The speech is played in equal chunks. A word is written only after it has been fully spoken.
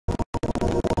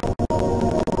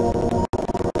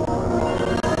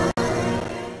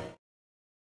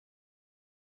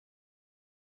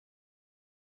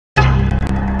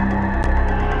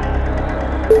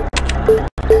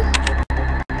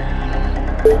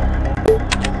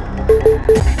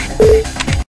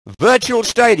Virtual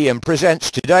Stadium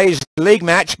presents today's league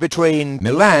match between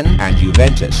Milan and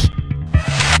Juventus.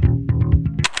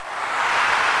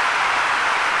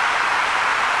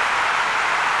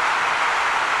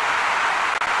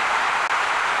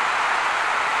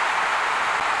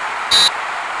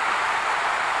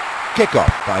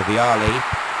 Kick-off by Vialli.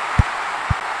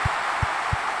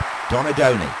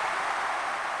 Donadoni.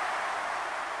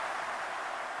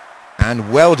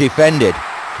 And well defended,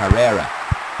 Carrera.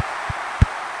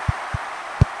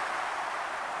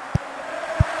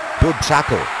 Good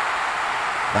tackle,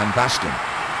 Van Basten.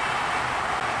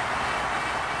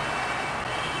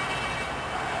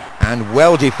 And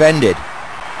well defended.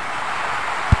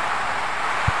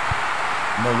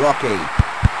 Marocchi.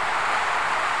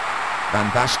 Van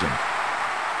Basten.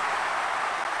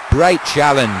 Great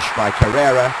challenge by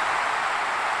Carrera.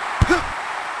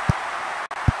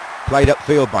 Played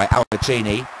upfield by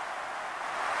Albertini.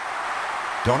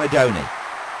 Donadoni.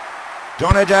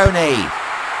 Donadoni.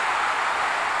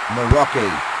 Marocchi.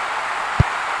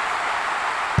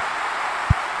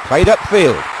 Played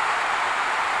upfield.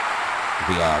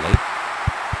 Vialli.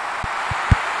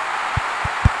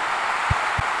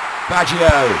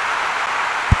 Baggio.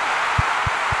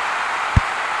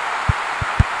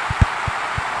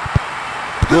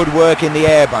 Good work in the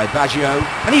air by Baggio.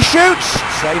 And he shoots!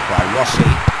 Saved by Rossi.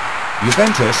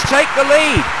 Juventus take the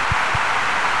lead.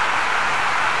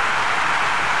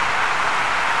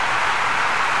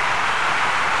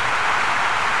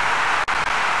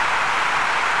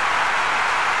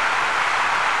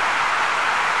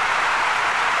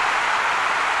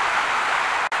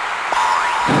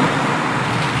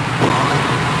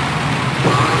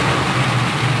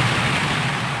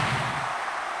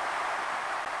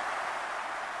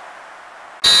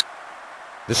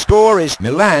 The score is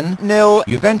Milan 0,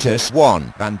 Juventus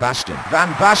 1. Van Basten.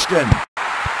 Van Basten.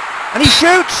 And he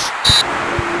shoots!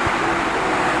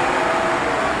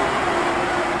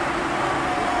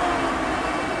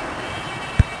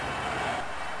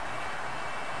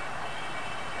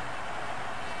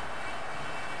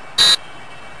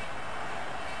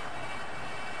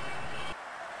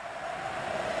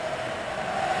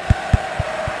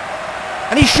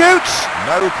 And he shoots!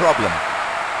 No problem.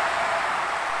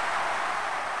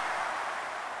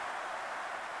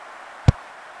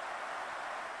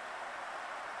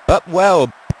 Up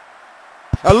well.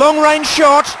 A long-range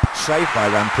shot. Saved by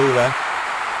Rampula.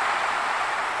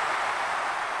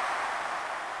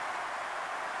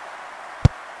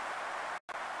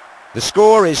 The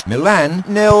score is Milan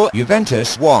 0,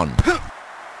 Juventus 1.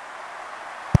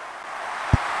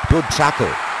 Good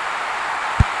tackle.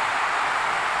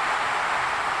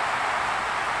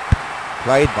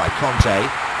 Played by Conte.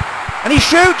 And he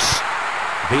shoots!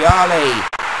 Vialli.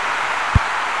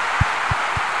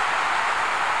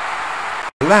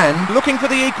 Milan looking for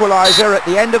the equaliser at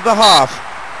the end of the half.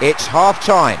 It's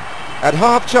half-time. At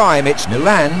half-time it's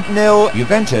Milan 0,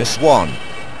 Juventus 1.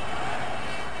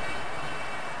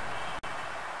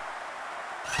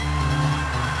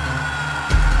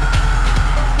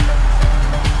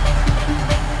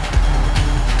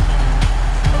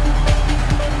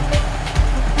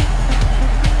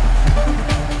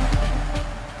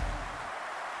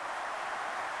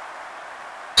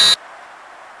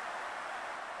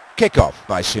 Kick-off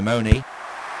by Simone.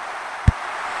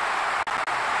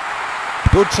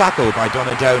 Good tackle by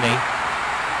Donadoni.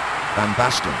 Van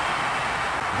Basten.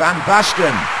 Van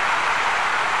Basten.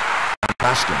 Van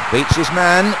Basten beats his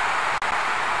man.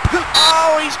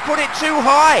 Oh, he's put it too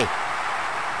high.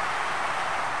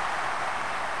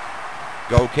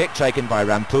 Goal kick taken by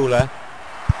Rampula.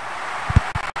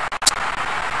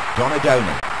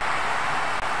 Donadoni.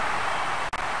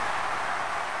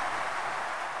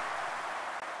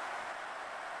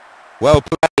 Well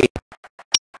played.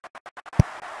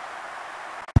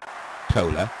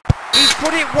 Cola. He's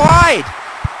put it wide.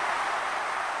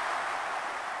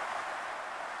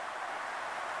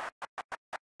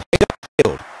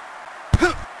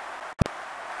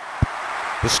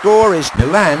 The score is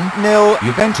Milan 0,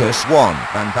 Juventus 1.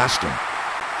 Van Basten.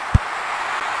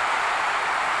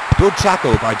 Good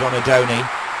tackle by Donadoni.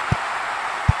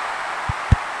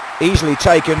 Easily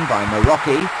taken by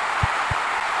Marocchi.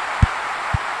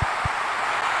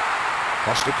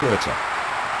 Costa Curta.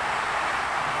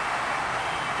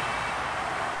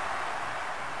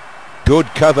 Good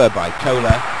cover by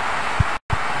Cola.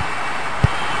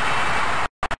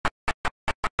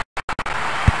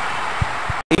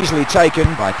 Easily taken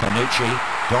by Panucci.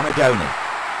 Donadoni.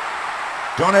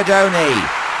 Donadoni.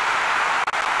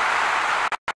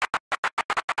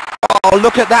 Oh,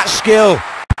 look at that skill.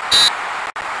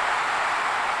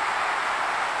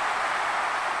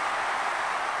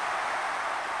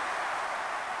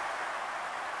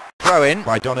 Throw in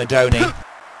by Donadoni.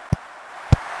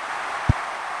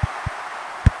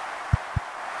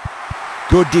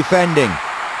 Good defending.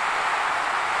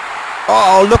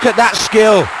 Oh, look at that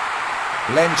skill.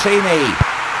 Lentini.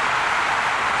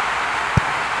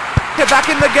 They're back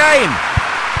in the game.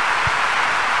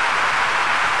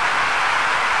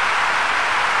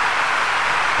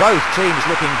 Both teams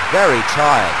looking very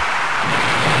tired.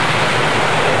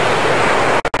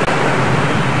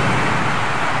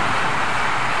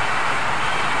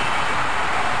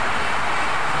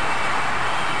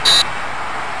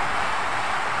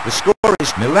 The score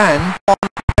is Milan 1.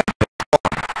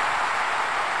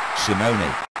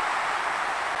 Simone.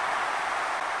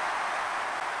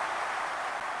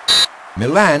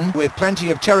 Milan with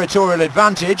plenty of territorial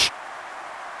advantage.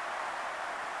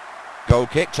 Goal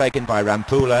kick taken by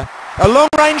Rampula. A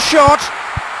long-range shot.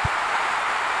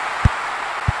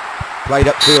 Played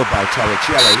upfield by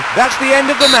Torricelli. That's the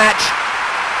end of the match.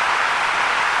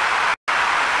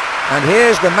 And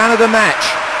here's the man of the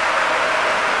match.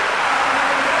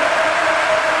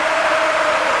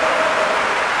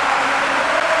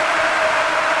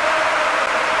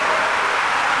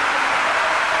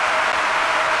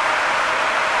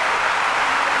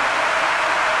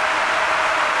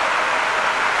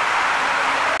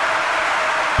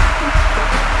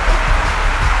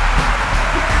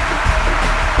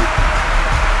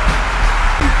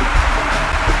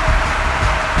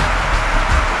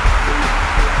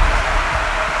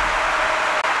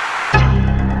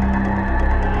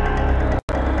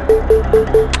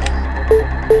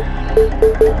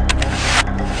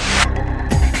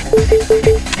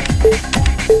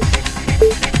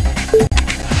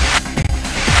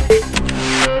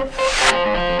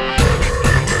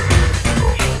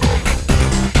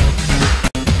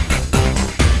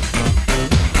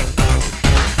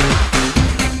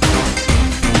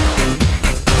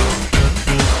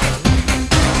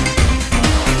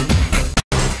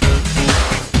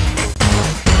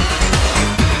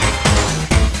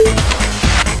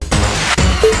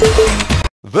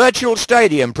 Virtual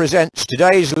Stadium presents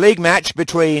today's league match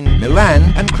between Milan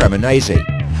and Cremonese.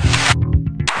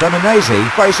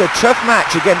 Cremonese face a tough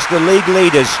match against the league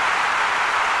leaders.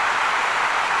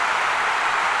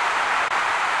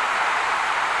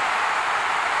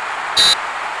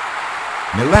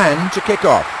 Milan to kick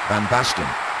off. Van Basten.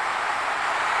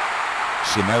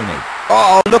 Simone.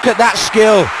 Oh, look at that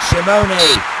skill.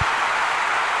 Simone.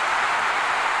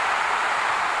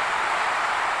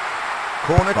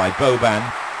 Cornered by Boban.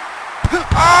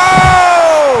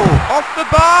 Oh! Off the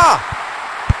bar!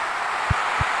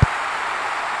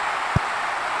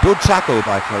 Good tackle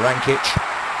by Florjancic.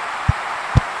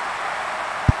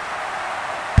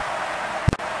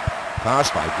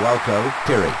 Pass by Gualco.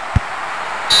 Piri.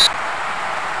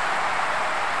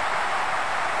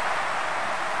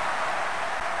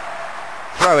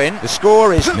 Throw in. The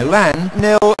score is Milan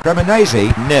 0,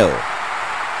 Cremonese 0.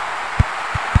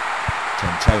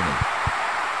 Tentoni.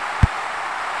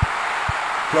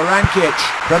 Florjancic,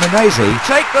 Cremonese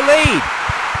take the lead.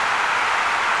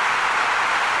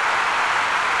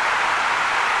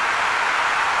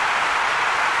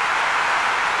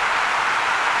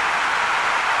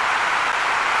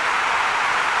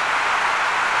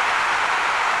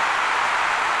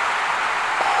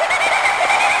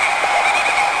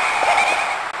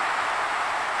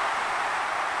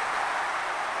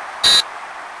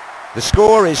 The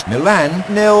score is Milan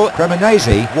 0,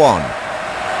 Cremonese 1.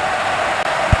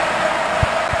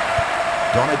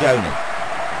 Donadoni.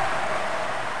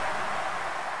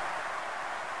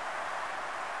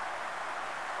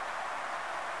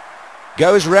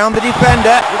 Goes round the defender.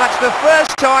 Well, that's the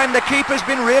first time the keeper's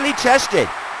been really tested.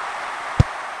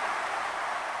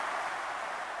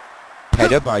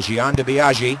 Header by Gian de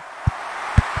Biaggi.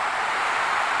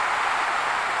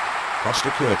 Costa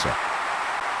Curta.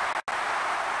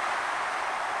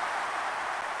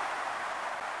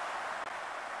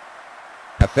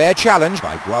 A fair challenge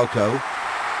by Gualco.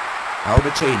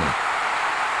 Albertini.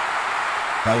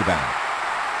 Boban.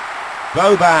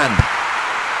 Boban.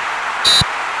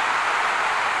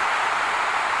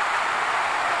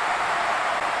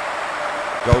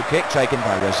 Goal kick taken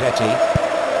by Rossetti.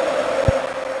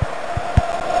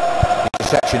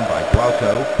 Interception by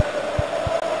Gualco.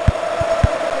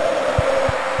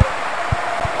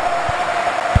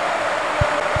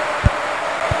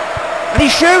 And he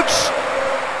shoots!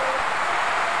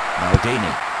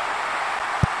 Maldini.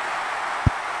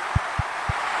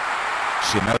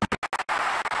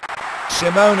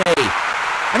 Simone.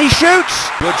 And he shoots!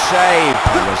 Good save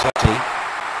by Rossetti.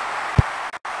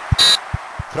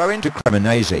 Throw into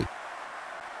Cremonese.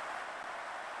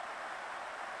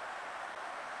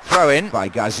 throw-in by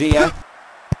Gazia.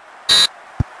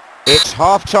 It's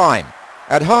half-time.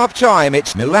 At half-time,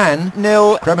 it's Milan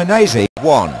 0, Cremonese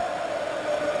 1.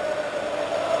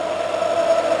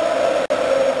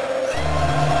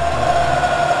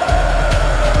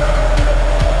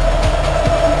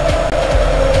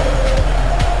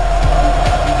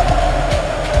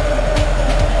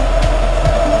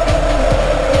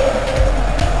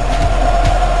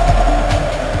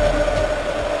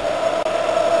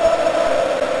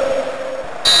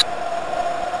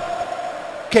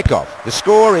 Kickoff. The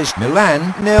score is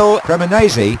Milan 0,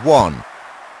 Cremonese 1.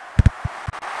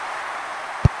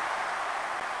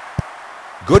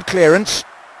 Good clearance.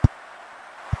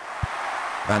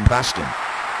 Van Basten.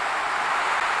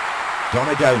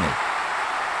 Donadoni.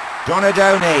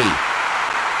 Donadoni.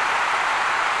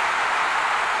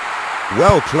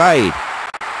 Well played.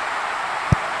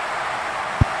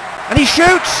 And he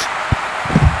shoots!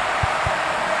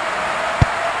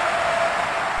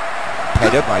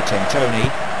 Header by Tentoni.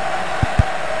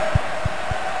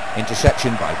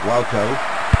 Interception by Gualco.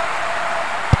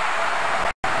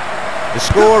 The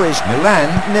score is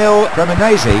Milan 0,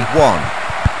 Cremonese 1.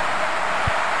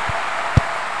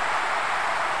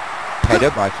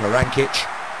 Header by Florjancic.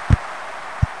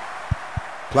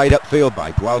 Played upfield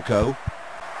by Gualco.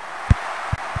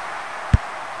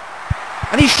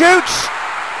 And he shoots!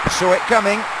 Saw it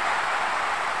coming.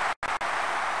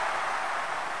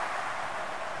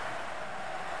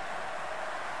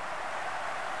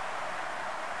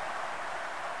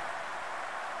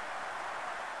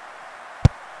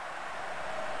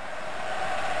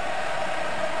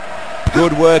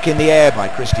 Good work in the air by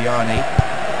Cristiani.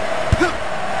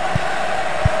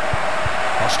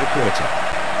 Costa Curta.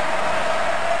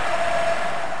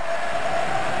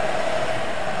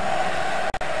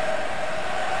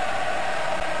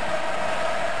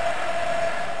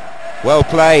 Well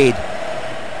played.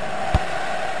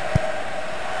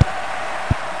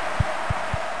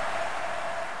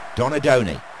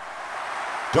 Donadoni.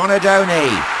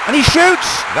 Donadoni. And he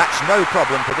shoots! That's no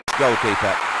problem for this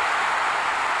goalkeeper.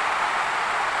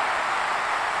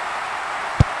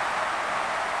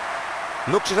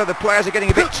 Looks as though the players are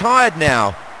getting a bit tired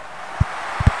now.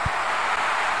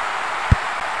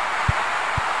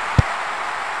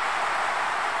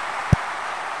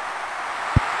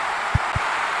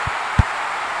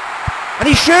 And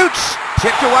he shoots!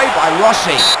 Tipped away by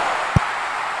Rossi.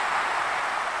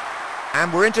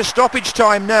 And we're into stoppage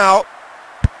time now.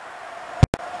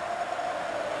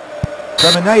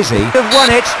 Cremonese have won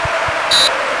it.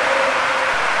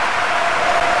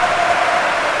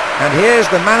 And here's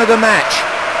the man of the match.